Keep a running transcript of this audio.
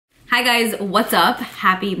Hi guys, what's up?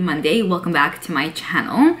 Happy Monday. Welcome back to my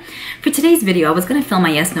channel. For today's video, I was gonna film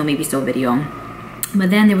my yes, no, maybe so video. But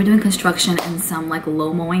then they were doing construction and some like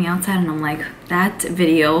low mowing outside and I'm like, that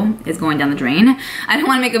video is going down the drain. I don't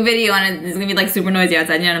wanna make a video and it's gonna be like super noisy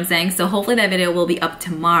outside, you know what I'm saying? So hopefully that video will be up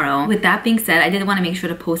tomorrow. With that being said, I did wanna make sure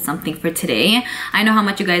to post something for today. I know how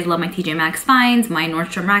much you guys love my TJ Maxx finds, my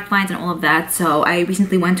Nordstrom Rack finds and all of that. So I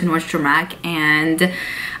recently went to Nordstrom Rack and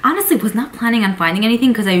honestly was not planning on finding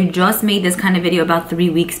anything because I just made this kind of video about 3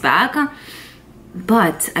 weeks back.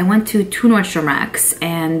 But I went to 2 Nordstrom Racks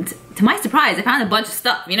and to my surprise, I found a bunch of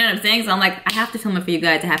stuff, you know what I'm saying? So I'm like, I have to film it for you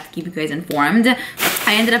guys. I have to keep you guys informed.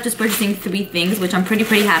 I ended up just purchasing 3 things, which I'm pretty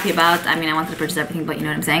happy about. I mean, I wanted to purchase everything, but you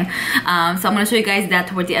know what I'm saying? So I'm gonna show you guys that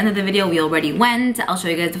towards the end of the video. We already went. I'll show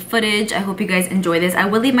you guys the footage. I hope you guys enjoy this. I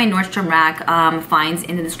will leave my Nordstrom Rack finds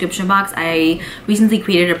in the description box. I recently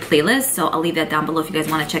created a playlist, so I'll leave that down below if you guys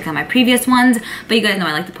wanna check out my previous ones. But you guys know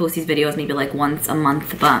I like to post these videos maybe like once a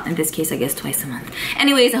month, but in this case, I guess twice a month.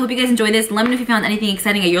 Anyways, I hope you guys enjoy this. Let me know if you found anything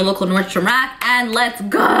exciting at your local Nordstrom Rack, and let's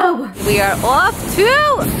go! We are off to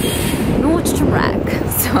Nordstrom Rack.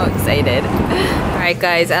 So excited. Alright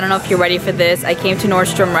guys, I don't know if you're ready for this. I came to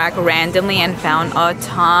Nordstrom Rack randomly and found a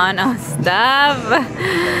ton of stuff.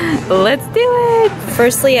 Let's do it!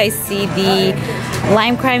 Firstly, I see the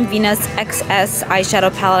Lime Crime Venus XS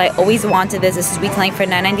eyeshadow palette. I always wanted this. This is retailing for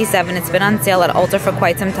 $9.97. It's been on sale at Ulta for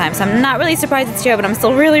quite some time, so I'm not really surprised it's here, but I'm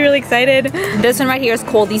still really excited. This one right here is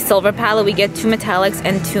called the Silver Palette. We get 2 metallics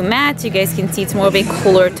and 2 mattes. You guys can see it's more of a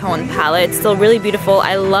cooler tone palette. It's still really beautiful.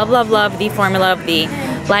 I love the formula of the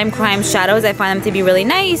Lime Crime shadows. I find them to be really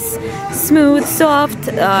nice, smooth, soft,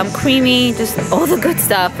 creamy, just all the good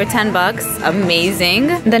stuff for 10 bucks.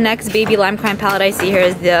 Amazing. The next baby Lime Crime palette I see here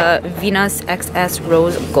is the Venus XS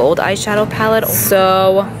Rose Gold eyeshadow palette.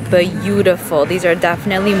 So beautiful. These are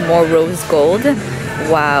definitely more rose gold.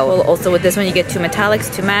 Wow. Well, also with this one you get 2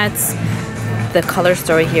 metallics, 2 mattes. The color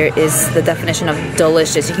story here is the definition of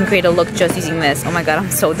delicious. You can create a look just using this. Oh my god, I'm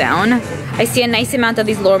so down. I see a nice amount of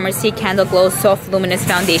these Laura Mercier Candle Glow Soft Luminous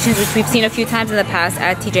Foundations, which we've seen a few times in the past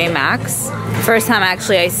at TJ Maxx. First time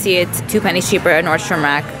actually I see it 2 pennies cheaper at Nordstrom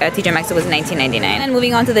Rack. At TJ Maxx it was $19.99. And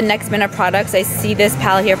moving on to the next bin of products, I see this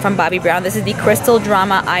palette here from Bobbi Brown. This is the Crystal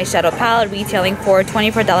Drama Eyeshadow Palette, retailing for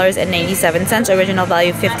 $24.97, original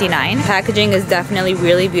value $59. Packaging is definitely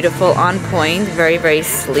really beautiful, on point, very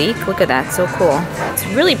sleek. Look at that, so cool. It's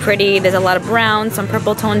really pretty. There's a lot of browns, some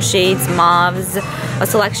purple tone shades, mauves, a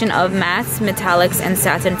selection of mattes, metallics, and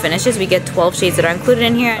satin finishes. We get 12 shades that are included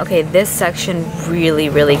in here. Okay, this section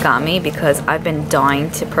really got me because I've been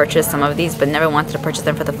dying to purchase some of these but never wanted to purchase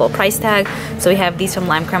them for the full price tag. So we have these from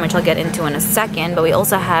Lime Crime, which I'll get into in a second, but we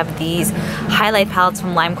also have these highlight palettes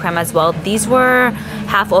from Lime Crime as well. These were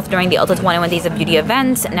half off during the Ulta 21 Days of Beauty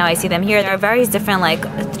event. Now I see them here. There are various different like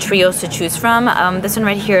trios to choose from. This one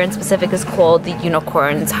right here in specific is called the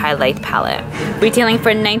Unicorns Highlight Palette. Retailing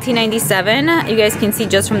for $19.97. You guys can see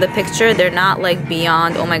just from the picture, they're not like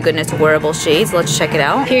beyond, oh my goodness, wearable shades. Let's check it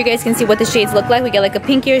out. Here you guys can see what the shades look like. We get like a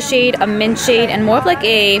pinkier shade, a mint shade, and more of like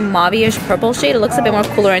a mauve-ish purple shade. It looks a bit more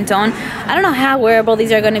cooler in tone. I don't know how wearable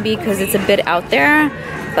these are going to be because it's a bit out there.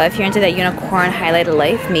 But if you're into that unicorn highlighted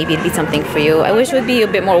life, maybe it'd be something for you. I wish it would be a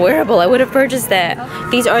bit more wearable. I would have purchased that.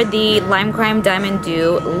 These are the Lime Crime Diamond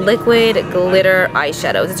Dew Liquid Glitter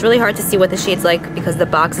Eyeshadows. It's really hard to see what the shade's like because the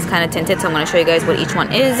box is kind of tinted, so I'm going to show you guys what each one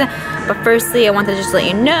is. But firstly, I wanted to just let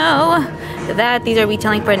you know that these are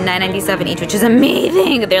retailing for $9.97 each, which is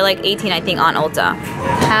amazing. They're like $18, I think, on Ulta.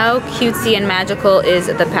 How cutesy and magical is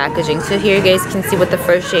the packaging. So here you guys can see what the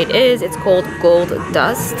first shade is. It's called Gold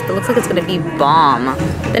Dust. It looks like it's gonna be bomb.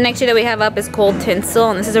 The next shade that we have up is called Tinsel,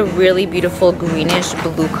 and this is a really beautiful greenish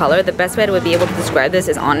blue color. The best way I would be able to describe this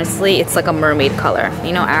is honestly, it's like a mermaid color.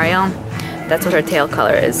 You know Ariel? That's what her tail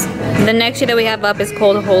color is. The next shade that we have up is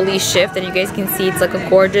called Holy Shift, and you guys can see it's like a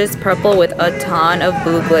gorgeous purple with a ton of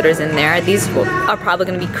blue glitters in there. These are probably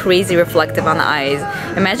going to be crazy reflective on the eyes.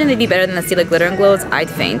 Imagine they'd be better than the Stila Glitter and Glows. I'd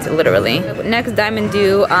faint, literally. Next Diamond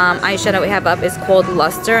Dew eyeshadow we have up is called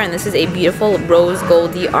Luster, and this is a beautiful rose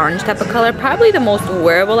goldy orange type of color. Probably the most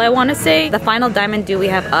wearable, I want to say. The final Diamond Dew we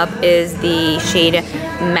have up is the shade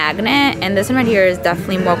Magnet, and this one right here is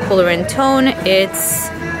definitely more cooler in tone. It's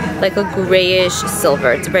like a grayish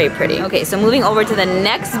silver. It's very pretty. Okay, so moving over to the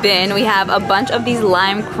next bin, we have a bunch of these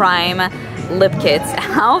Lime Crime lip kits.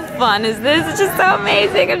 How fun is this? It's just so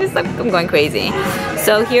amazing. I'm going crazy.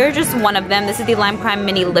 So here's just one of them. This is the Lime Crime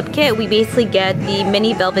Mini Lip Kit. We basically get the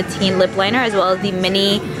mini velveteen lip liner as well as the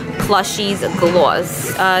mini plushies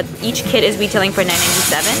gloss. Each kit is retailing for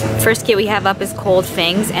 $9.97. First kit we have up is Cold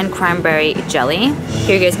Fangs and Cranberry Jelly.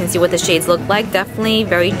 Here you guys can see what the shades look like. Definitely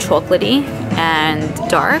very chocolatey and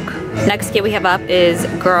dark. Next kit we have up is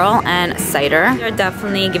Girl and Cider. They're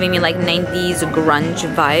definitely giving me like 90s grunge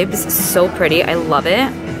vibes. So pretty, I love it.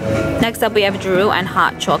 Next up we have Drew and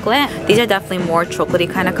Hot Chocolate. These are definitely more chocolatey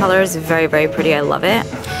kind of colors. Very, very pretty, I love it.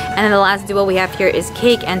 And then the last duo we have here is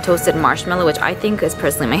Cake and Toasted Marshmallow, which I think is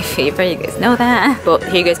personally my favorite. You guys know that. But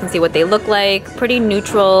here you guys can see what they look like. Pretty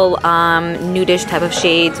neutral, nudish type of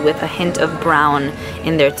shades with a hint of brown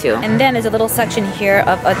in there too. And then there's a little section here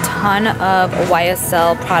of a ton of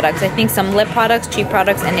YSL products. I think some lip products, cheap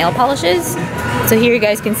products, and nail polishes. So here you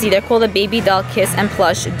guys can see they're called the Baby Doll Kiss and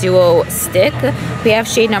Plush Duo Stick. We have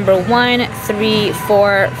shade number 1, 3,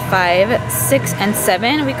 4, 5, 6, and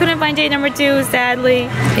 7. We couldn't find shade number 2, sadly.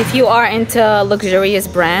 If you are into luxurious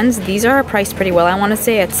brands, these are priced pretty well. I want to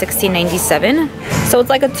say at $16.97. So it's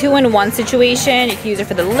like a 2-in-1 situation. You can use it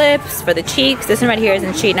for the lips, for the cheeks. This one right here is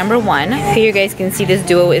in shade number 1. Here you guys can see this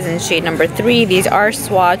duo is in shade number 3. These are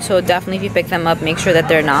swatched, so definitely if you pick them up, make sure that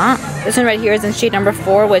they're not. This one right here is in shade number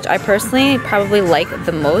 4, which I personally probably like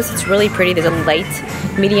the most. It's really pretty. There's a light,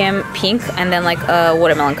 medium pink, and then like a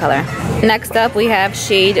watermelon color. Next up we have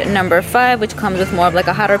shade number 5, which comes with more of like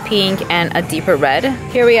a hotter pink and a deeper red.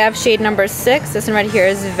 Here we have shade number 6. This one right here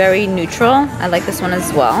is very neutral. I like this one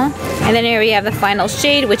as well. And then here we have the final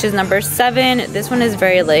shade, which is number 7. This one is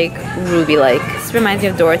very like ruby-like. This reminds me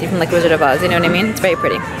of Dorothy from like Wizard of Oz, you know what I mean? It's very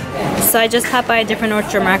pretty. So I just popped by a different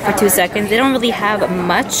Nordstrom Rack for 2 seconds. They don't really have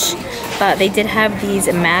much, but they did have these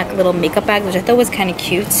MAC little makeup bags, which I thought was kind of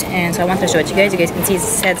cute, and so I wanted to show it to you guys. You guys can see it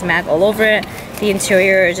says MAC all over it. The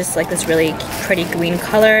interior is just like this really pretty green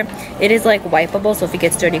color. It is like wipeable, so if it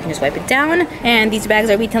gets dirty, you can just wipe it down. And these bags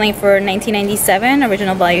are retailing for $19.97,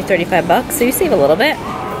 original value $35, so you save a little bit.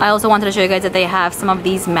 I also wanted to show you guys that they have some of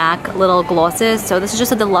these MAC little glosses. So this is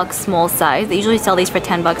just a deluxe small size. They usually sell these for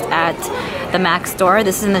 $10 at the MAC store.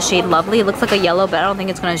 This is in the shade Lovely. It looks like a yellow, but I don't think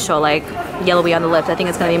it's going to show like yellowy on the lips. I think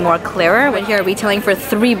it's going to be more clearer. But here retailing for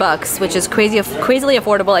 $3, which is crazily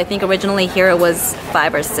affordable. I think originally here it was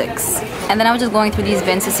 $5 or $6. And then I was just going through these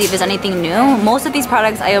bins to see if there's anything new. Most of these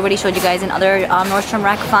products I already showed you guys in other Nordstrom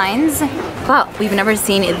Rack finds. Wow, we've never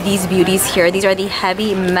seen these beauties here. These are the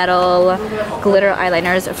heavy metal glitter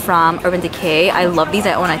eyeliners from Urban Decay. I love these.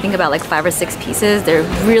 I own I think about like 5 or 6 pieces. They're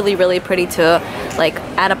really, really pretty to like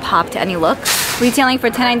add a pop to any look. Retailing for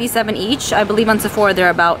 $10.97 each. I believe on Sephora they're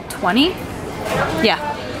about 20. Yeah.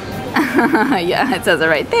 Yeah, it says it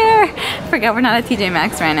right there. Forgot we're not at TJ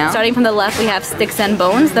Maxx right now. Starting from the left, we have Sticks and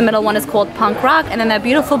Bones. The middle one is called Punk Rock, and then that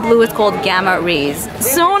beautiful blue is called Gamma Rays.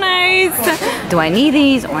 So nice! Do I need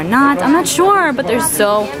these or not? I'm not sure, but they're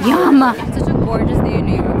so yum. Such a gorgeous day in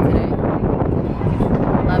New York today.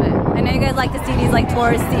 Love it. I know you guys like to see these like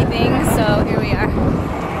touristy things, so here we are.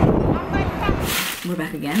 We're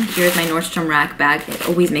back again. Here's my Nordstrom Rack bag. It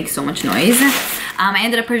always makes so much noise. I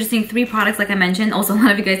ended up purchasing 3 products like I mentioned. Also, a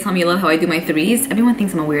lot of you guys tell me you love how I do my 3s. Everyone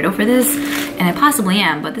thinks I'm a weirdo for this, and I possibly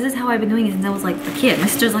am, but this is how I've been doing it since I was like a kid. My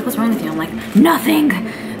sister's like, what's wrong with you? I'm like, nothing!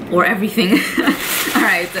 Or everything.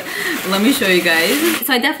 Alright, let me show you guys.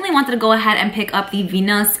 So I definitely wanted to go ahead and pick up the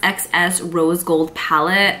Venus XS Rose Gold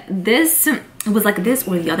palette. This was like this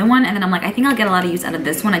or the other one, and then I'm like, I think I'll get a lot of use out of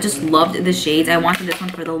this one. I just loved the shades. I wanted this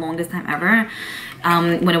one for the longest time ever.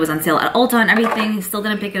 When it was on sale at Ulta and everything. Still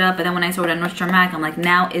didn't pick it up, but then when I saw it at Nordstrom Rack, I'm like,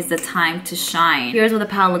 now is the time to shine. Here's what the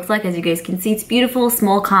palette looks like. As you guys can see, it's beautiful,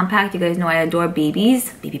 small, compact. You guys know I adore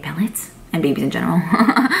babies, baby palettes, and babies in general.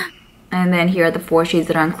 And then here are the 4 shades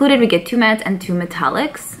that are included. We get 2 mattes and 2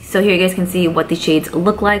 metallics. So here you guys can see what the shades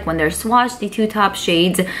look like when they're swatched. The 2 top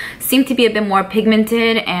shades seem to be a bit more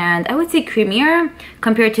pigmented and I would say creamier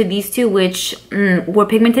compared to these 2, which were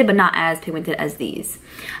pigmented but not as pigmented as these.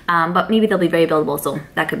 But maybe they'll be very buildable, so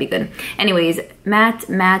that could be good. Anyways, matte,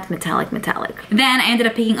 matte, metallic, metallic. Then I ended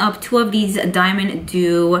up picking up 2 of these Diamond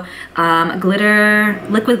Dew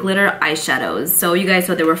liquid glitter eyeshadows. So you guys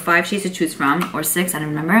saw there were 5 shades to choose from, or 6, I don't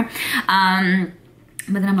remember.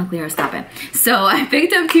 But then I'm like, Liora, stop it. So I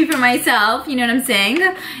picked up 2 for myself, you know what I'm saying?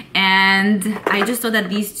 And I just thought that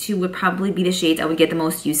these 2 would probably be the shades I would get the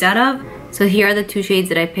most use out of. So here are the 2 shades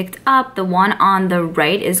that I picked up. The one on the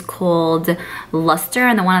right is called Luster,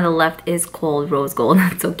 and the one on the left is called Rose Gold.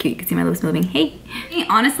 That's so cute. You can see my lips moving. Hey.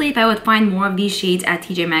 Honestly, if I would find more of these shades at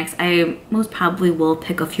TJ Maxx, I most probably will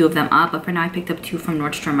pick a few of them up. But for now, I picked up 2 from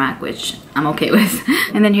Nordstrom Rack, which I'm okay with.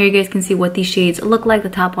 And then here you guys can see what these shades look like. The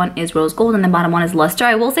top one is Rose Gold, and the bottom one is Luster.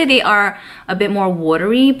 I will say they are a bit more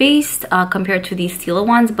watery based compared to these Stila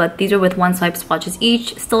ones, but these are with 1 swipe swatches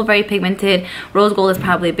each. Still very pigmented. Rose Gold is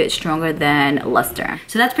probably a bit stronger than luster.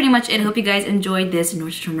 So that's pretty much it. I hope you guys enjoyed this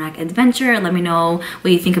Nordstrom Rack adventure. Let me know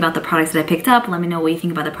what you think about the products that I picked up. Let me know what you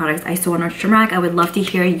think about the products I saw on Nordstrom Rack. I would love to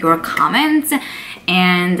hear your comments.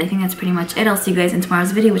 And I think that's pretty much it. I'll see you guys in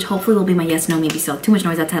tomorrow's video, which hopefully will be my yes, no, maybe so. Too much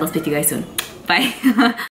noise outside. I'll speak to you guys soon. Bye.